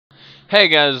Hey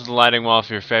guys, Lighting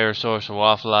Waffle, your favorite source of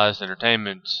waffleized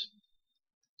entertainment.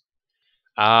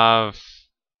 Uh,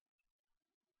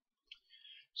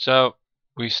 so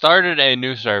we started a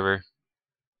new server,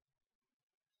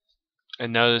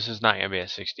 and no, this is not gonna be at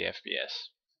 60 FPS,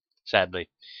 sadly.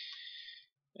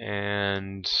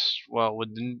 And well, with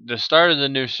the start of the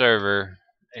new server,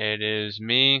 it is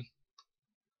me,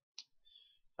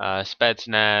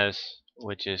 Spetsnaz,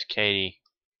 which is Katie,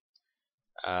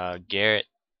 Garrett,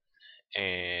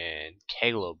 and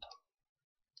Caleb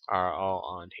are all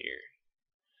on here.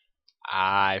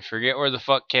 I forget where the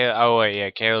fuck Caleb. Oh wait, yeah,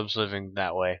 Caleb's living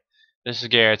that way. This is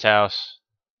Garrett's house.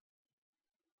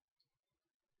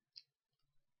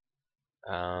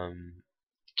 Um,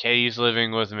 Katie's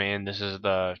living with me, and this is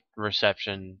the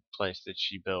reception place that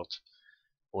she built,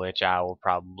 which I will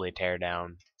probably tear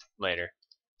down later,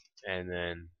 and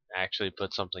then actually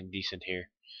put something decent here.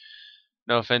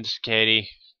 No offense, Katie.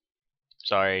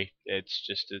 Sorry, it's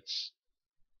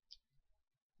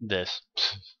this.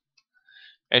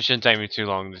 It shouldn't take me too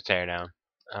long to tear down.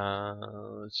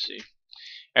 Let's see.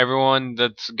 Everyone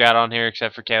that's got on here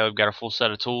except for Caleb got a full set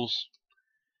of tools,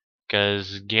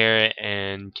 because Garrett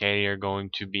and Katie are going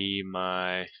to be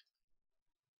my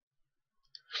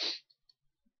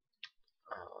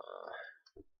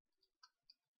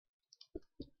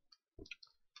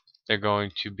they're going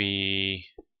to be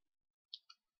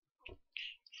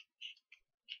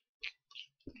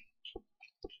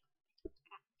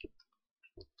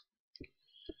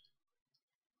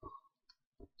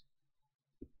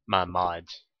my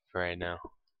mods for right now.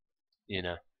 You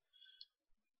know,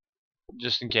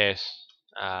 just in case.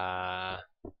 We'll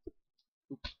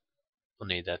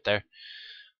need that there.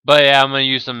 But yeah, I'm gonna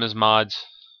use them as mods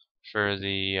for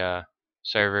the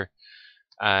server.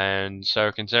 And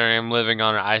so, considering I'm living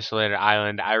on an isolated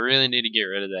island, I really need to get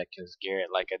rid of that because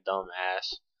Garrett, like a dumb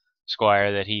ass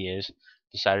squire that he is,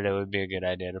 decided it would be a good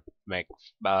idea to make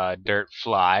dirt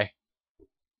fly.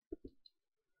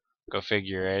 Go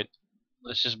figure it.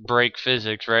 Let's just break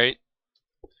physics, right?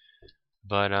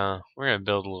 But we're gonna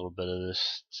build a little bit of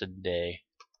this today.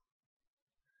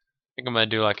 I think I'm gonna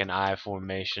do like an eye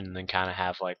formation and then kind of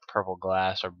have like purple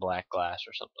glass or black glass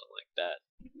or something like that.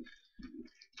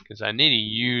 Because I need a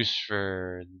use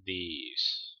for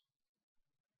these.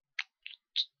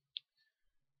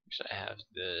 So I have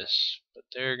this, but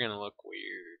they're gonna look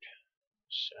weird.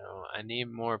 So I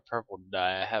need more purple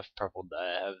dye. I have purple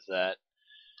dye, I have that.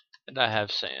 And I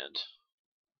have sand.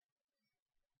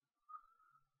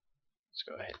 Let's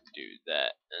go ahead and do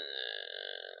that.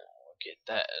 We'll get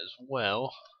that as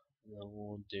well. And then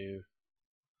we'll do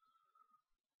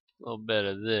a little bit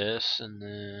of this, and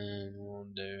then we'll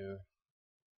do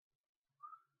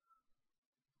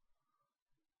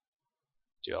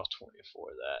all 24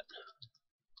 of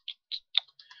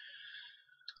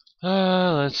that.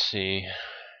 Let's see.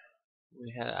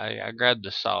 I grabbed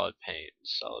the solid paint.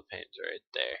 Solid paint's right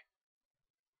there.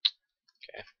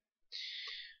 Okay.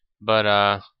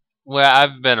 But well,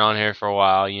 I've been on here for a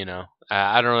while, you know.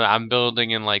 I don't know. I'm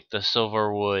building in like the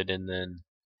silver wood, and then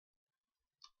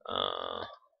I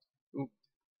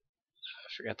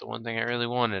forgot the one thing I really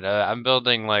wanted. I'm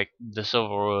building like the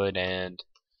silver wood and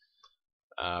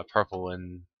purple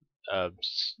and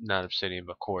not obsidian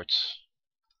but quartz.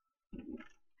 Came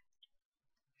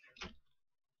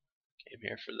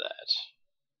here for that.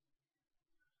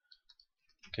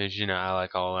 Because, you know, I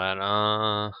like all that.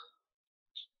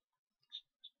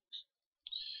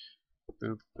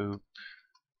 Boop, boop.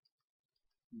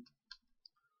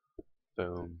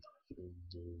 Boom. Boom,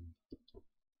 boom.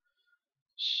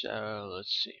 So, let's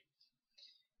see.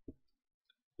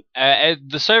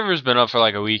 The server's been up for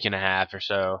like a week and a half or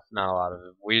so. Not a lot of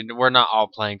it. We're not all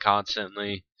playing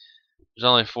constantly. There's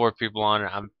only 4 people on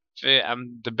it.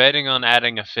 I'm debating on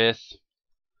adding a 5th.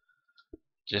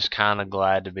 Just kind of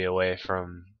glad to be away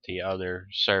from the other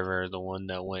server, the one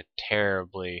that went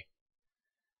terribly,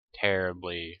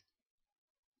 terribly.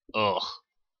 Ugh.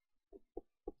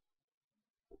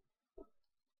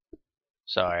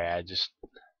 Sorry,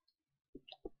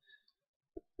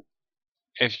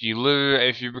 if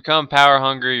you become power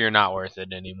hungry, you're not worth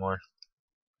it anymore.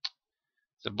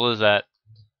 Simple as that.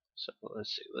 So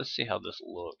let's see how this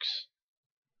looks.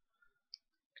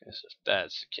 Guess if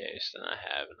that's the case, then I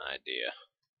have an idea.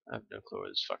 I have no clue where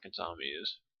this fucking zombie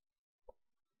is.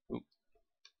 Oop.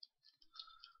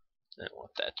 I didn't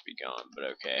want that to be gone, but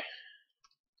okay.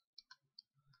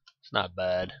 It's not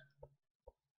bad.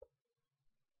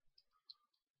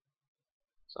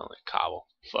 It's only cobble.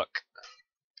 Fuck.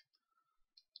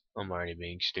 I'm already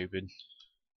being stupid.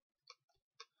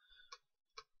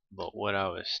 But what I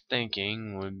was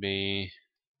thinking would be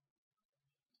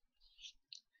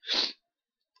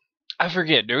I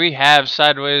forget, do we have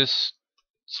sideways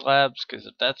slabs? Because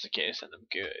if that's the case, then I'm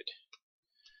good.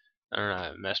 I don't know, I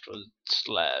haven't messed with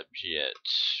slabs yet.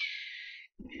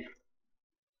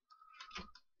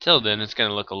 Till then, it's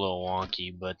gonna look a little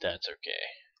wonky, but that's okay.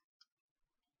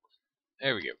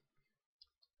 There we go.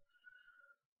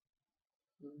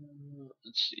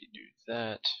 Let's see, do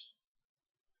that.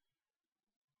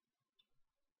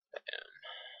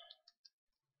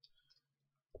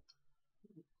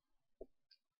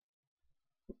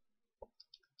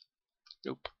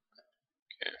 Nope.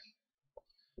 Okay.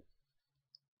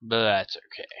 But that's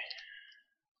okay.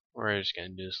 We're just gonna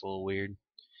do this a little weird.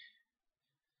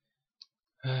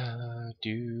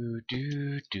 The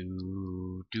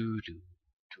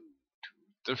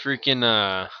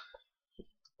freaking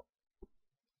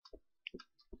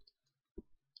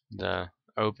the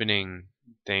opening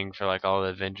thing for like all the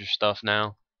adventure stuff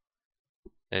now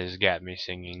has got me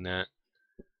singing that.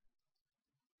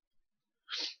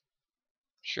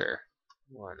 Sure,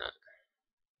 why not?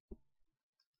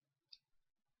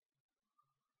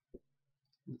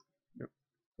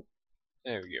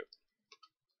 There we go.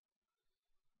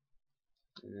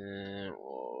 And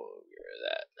we'll get rid of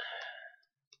that.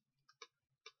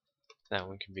 That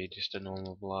one can be just a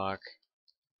normal block.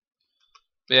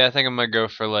 But yeah, I think I'm gonna go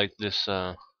for like this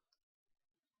kinda.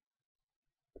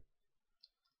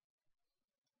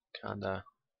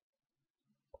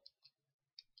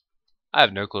 I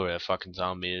have no clue where that fucking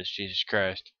zombie is. Jesus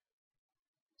Christ.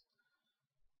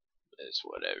 It's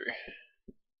whatever.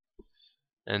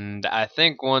 And I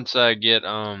think once I get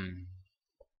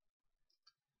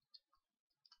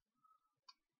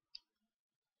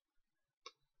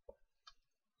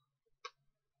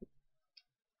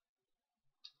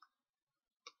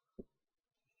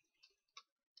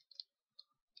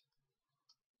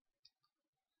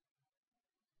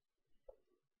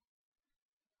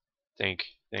think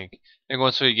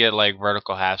once we get like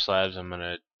vertical half slabs, I'm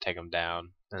gonna take them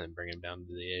down and then bring them down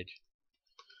to the edge.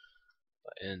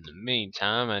 But in the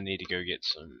meantime, I need to go get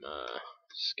some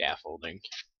scaffolding.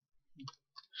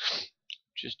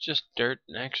 Just dirt,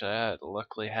 and actually I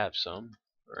luckily have some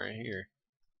right here.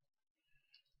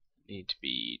 Need to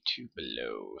be 2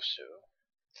 below, so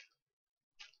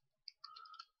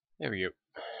there we go.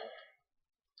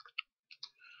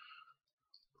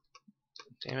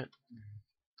 Damn it.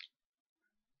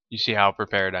 You see how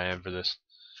prepared I am for this.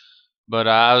 But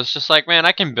I was just like, man,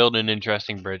 I can build an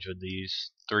interesting bridge with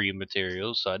these 3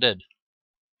 materials, so I did.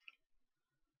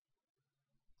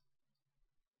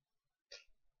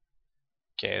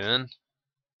 Okay then.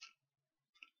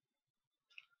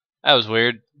 That was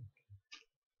weird.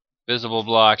 Visible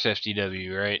blocks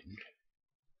FTW, right?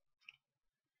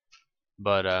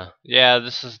 But yeah,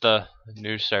 this is the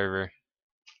new server.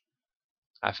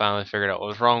 I finally figured out what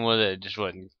was wrong with it.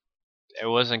 It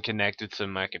wasn't connected to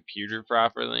my computer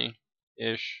properly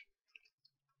ish.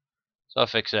 So I'll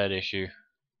fix that issue.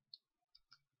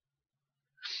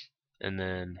 And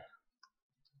then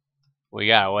we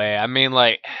got away. I mean,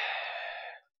 like,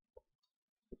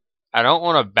 I don't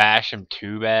want to bash him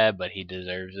too bad, but he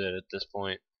deserves it at this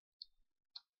point.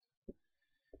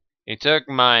 He took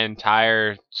my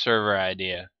entire server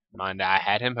idea. Mind, I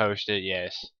had him host it,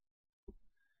 yes.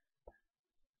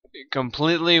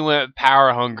 Completely went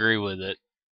power hungry with it.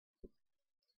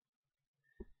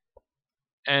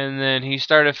 And then he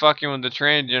started fucking with the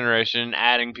train generation,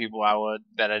 adding people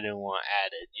that I didn't want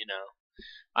added, you know.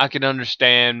 I could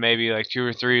understand maybe like 2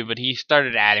 or 3, but he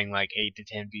started adding like 8 to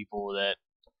 10 people that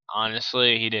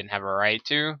honestly he didn't have a right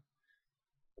to.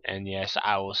 And yes,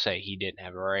 I will say he didn't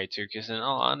have a right to, because in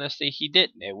all honesty, he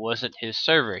didn't. It wasn't his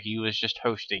server. He was just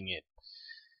hosting it.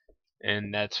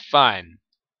 And that's fine.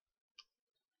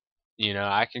 You know,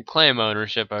 I can claim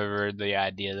ownership over the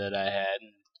idea that I had.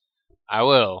 I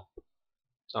will.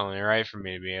 It's only right for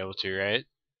me to be able to, right?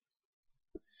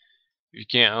 If you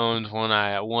can't own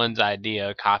one's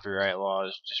idea, copyright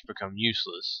laws just become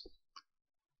useless.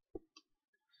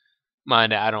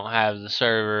 Mind, I don't have the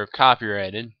server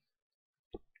copyrighted.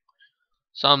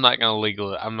 So I'm not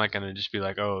gonna just be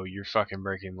like, oh, you're fucking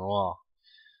breaking the law.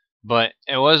 But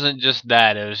it wasn't just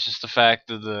that. It was just the fact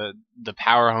of the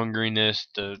power hungriness,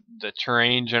 the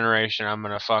terrain generation I'm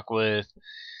gonna fuck with.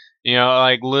 You know,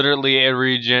 like literally it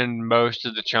regen most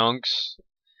of the chunks,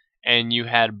 and you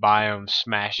had biomes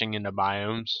smashing into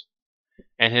biomes,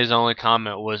 and his only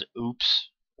comment was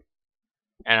 "oops,"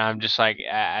 and I'm just like,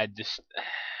 I just.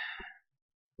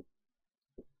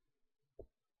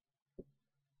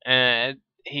 And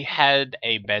he had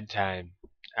a bedtime,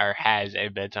 or has a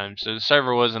bedtime, so the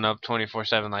server wasn't up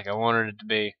 24/7 like I wanted it to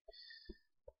be.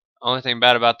 Only thing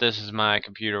bad about this is my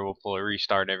computer will pull a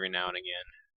restart every now and again.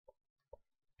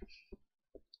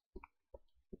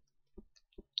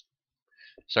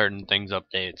 certain things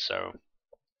update, so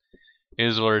it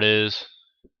is what it is.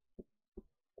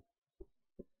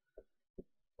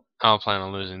 I don't plan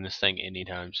on losing this thing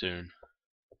anytime soon.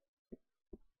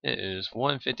 It is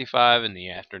 1:55 in the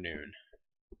afternoon.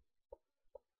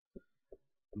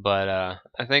 But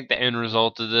I think the end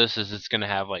result of this is it's gonna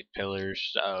have like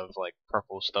pillars of like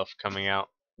purple stuff coming out,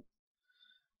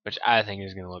 which I think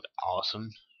is gonna look awesome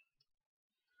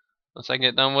once I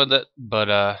get done with it.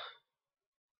 But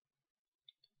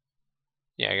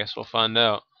yeah, I guess we'll find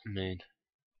out. I mean,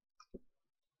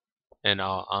 in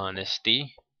all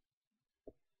honesty,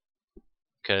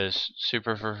 because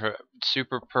super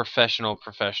professional of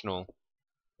professional.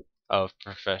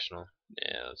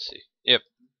 Yeah, let's see. Yep,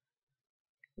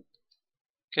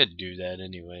 could do that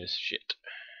anyways. Shit.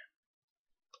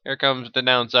 Here comes the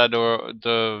downside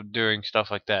to doing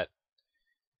stuff like that.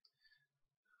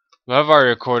 Well, I've already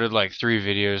recorded like 3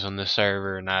 videos on this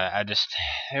server, and I just,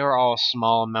 they were all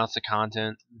small amounts of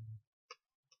content.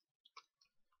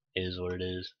 It is what it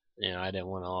is. You know, I didn't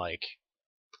want to like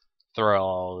throw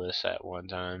all this at one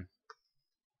time.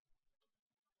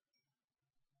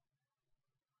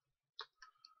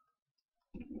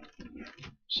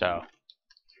 So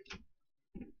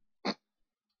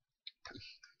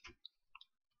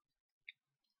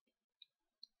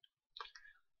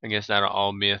I guess that'll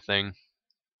all be a thing.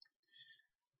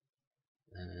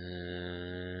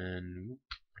 And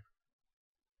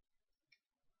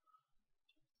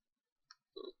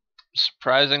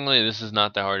surprisingly, this is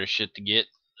not the hardest shit to get.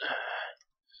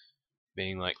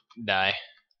 Being like die.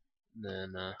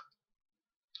 Then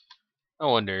I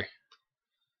wonder.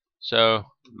 So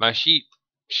my sheep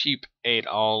ate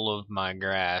all of my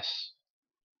grass.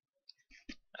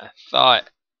 I thought,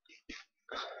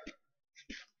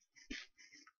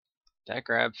 did I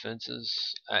grab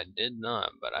fences? I did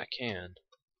not, but I can.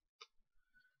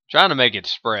 Trying to make it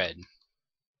spread.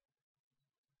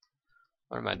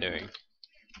 What am I doing?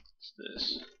 What's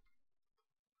this?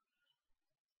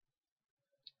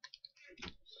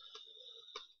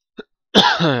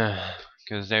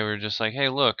 Because they were just like, hey,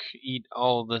 look, eat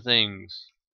all the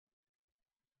things.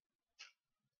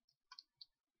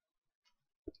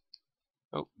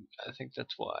 Oh, I think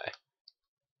that's why.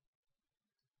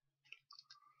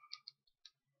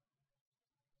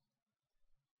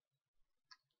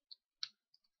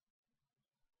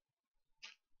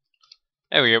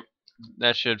 There we go.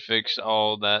 That should fix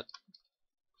all that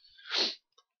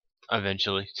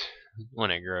eventually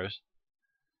when it grows.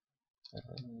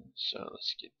 So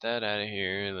let's get that out of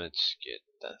here. Let's get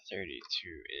the 32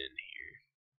 in here.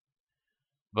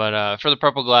 But for the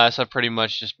purple glass, I've pretty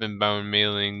much just been bone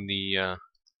mealing the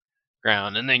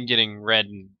ground and then getting red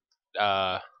and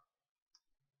I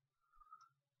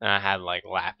had like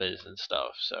lapis and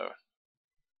stuff, so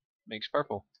makes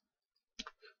purple.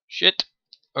 Shit.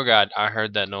 Oh god, I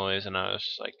heard that noise and I was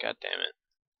just like, god damn it.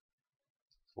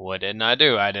 What didn't I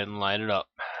do? I didn't light it up.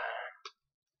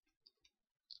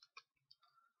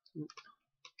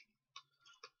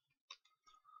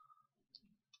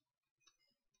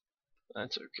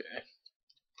 That's okay.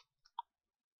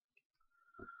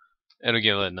 It'll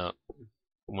get lit up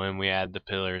when we add the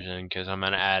pillars in, because I'm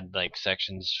gonna add like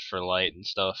sections for light and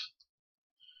stuff.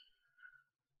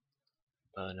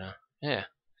 But yeah.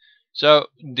 So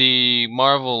the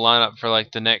Marvel lineup for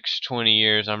like the next 20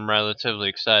 years, I'm relatively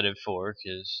excited for,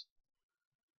 because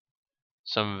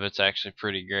some of it's actually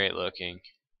pretty great looking.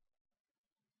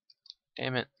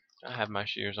 Damn it! I have my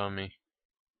shears on me.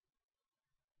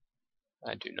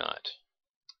 I do not.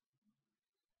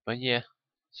 But yeah,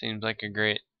 seems like a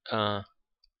great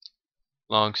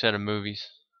long set of movies.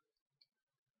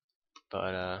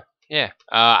 But yeah,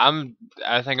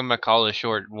 I think I'm gonna call it a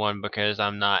short one because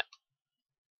I'm not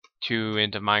too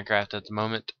into Minecraft at the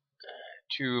moment.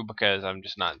 2, because I'm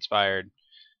just not inspired.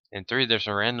 And 3, there's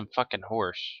a random fucking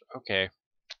horse. Okay.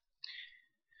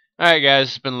 Alright guys,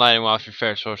 it's been Lightning Waffle, your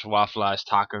favorite social waffleized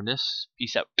taco-ness.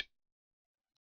 Peace out.